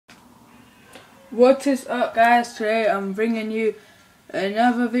What is up, guys? Today I'm bringing you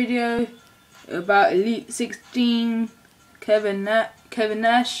another video about Elite 16 Kevin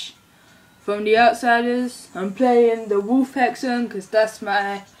Nash from The Outsiders. I'm playing the Wolf Hexen because that's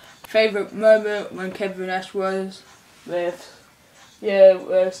my favourite moment when Kevin Nash was with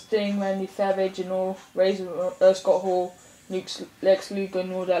Sting, Randy Savage and all, Razor, Scott Hall, Lex Luger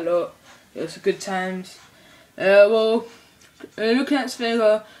and all that lot. It was good times. Looking at this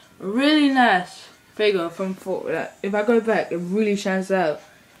figure, really nice figure from that. If I go back, it really shines out.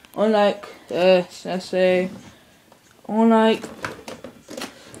 Unlike this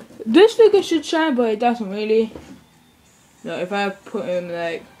figure should shine, but it doesn't really. No, if I put him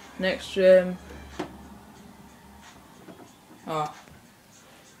like next to him,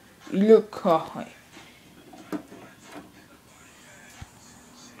 you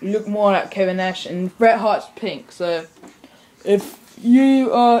look more like Kevin Nash, and Bret Hart's pink. So if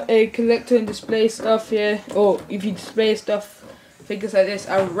you are a collector and display stuff here, or if you display figures like this,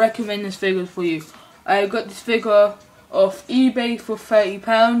 I would recommend this figure for you. I got this figure off eBay for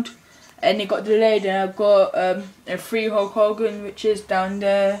 £30, and it got delayed, and I got a free Hulk Hogan, which is down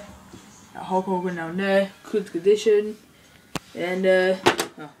there. Hulk Hogan down there, good condition, and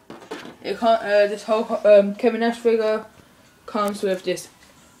this whole Kevin Nash figure comes with this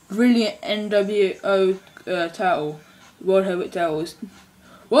brilliant NWO title. World Heavyweight titles.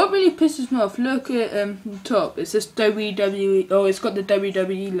 What really pisses me off, look at the top, it says WWE, it's got the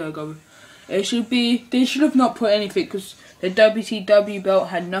WWE logo. They should have not put anything, because the WCW belt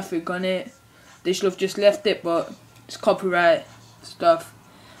had nothing on it. They should have just left it, but it's copyright stuff.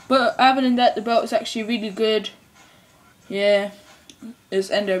 But other than that, the belt is actually really good. Yeah,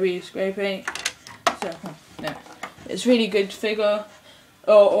 it's NWO spray paint. So, yeah, it's really good figure,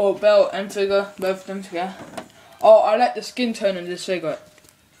 or belt and figure, both of them together. Oh, I like the skin tone of this figure.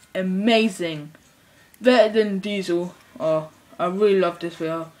 Amazing. Better than Diesel. Oh, I really love this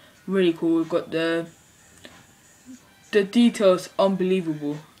figure. Really cool. We've got the details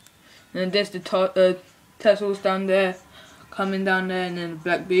unbelievable. And there's the tassels down there, coming down there, and then the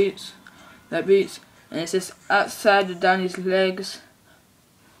black boots. And it says outside down his legs.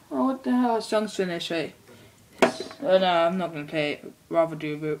 Oh, what the hell? Song's finished, right? Oh no, I'm not gonna play it. Rather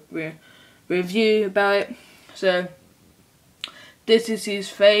do a review about it. So, this is his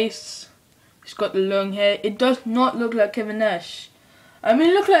face. He's got the long hair. It does not look like Kevin Nash. I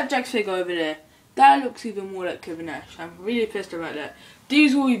mean, look at Jack's figure over there. That looks even more like Kevin Nash. I'm really pissed about that.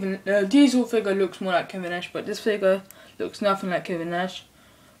 Diesel figure looks more like Kevin Nash, but this figure looks nothing like Kevin Nash.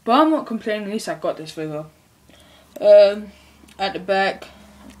 But I'm not complaining. At least I got this figure. At the back,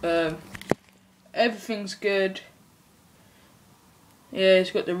 everything's good. Yeah,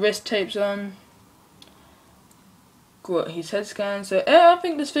 he's got the wrist tapes on. Got his head scan. So I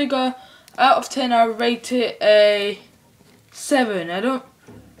think this figure, out of 10, I would rate it a 7. I don't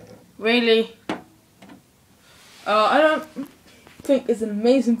think it's an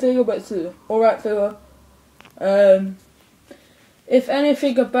amazing figure, but it's an alright figure. If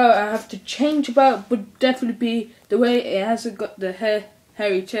anything about I have to change about, would definitely be the way it hasn't got the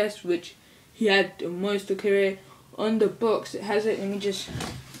hairy chest, which he had most of the career. On the box it has it. Let me just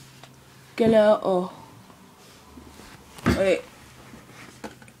get out. Oh wait,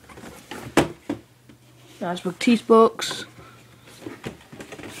 that's Baptiste's box.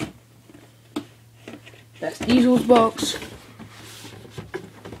 That's Diesel's box.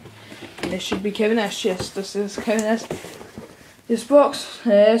 And this should be Kevin Nash. Yes, this is Kevin Nash. This box,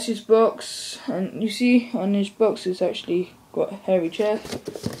 there's his box, and you see on his box it's actually got a hairy chest.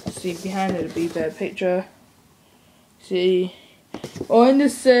 See behind it, it'll be a better picture. See, in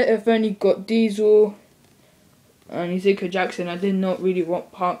this set I've only got Diesel and Ezekiel Jackson. I did not really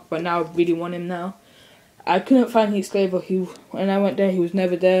want Punk, but now I really want him now. I couldn't find Heath Slater. When I went there, he was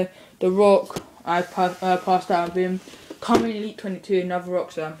never there. The Rock, I passed out of him. Coming Elite 22, another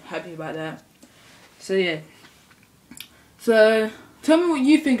Rock, so I'm happy about that. So yeah. So tell me what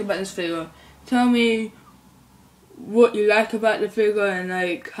you think about this figure. Tell me what you like about the figure and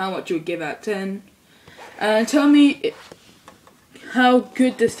like how much you would give out 10. And tell me how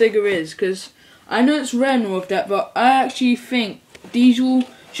good this figure is, because I know it's rare and all of that, but I actually think Diesel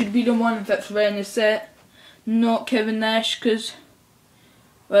should be the one that's rare in the set, not Kevin Nash. Because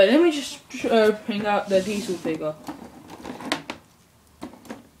let me just bring out the Diesel figure.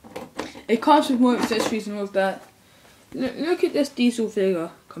 It comes with more accessories and all of that. Look at this Diesel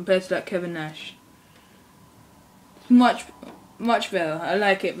figure compared to that Kevin Nash. Much better. I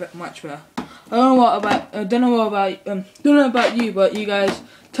like it much better. I don't know about you, but you guys,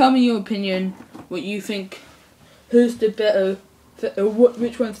 tell me your opinion. What you think? Who's the better?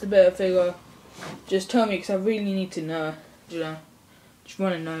 Which one's the better figure? Just tell me, because I really need to know. You know, just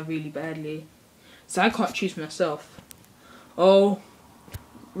want to know really badly. So I can't choose myself. Oh,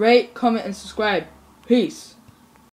 rate, comment, and subscribe. Peace.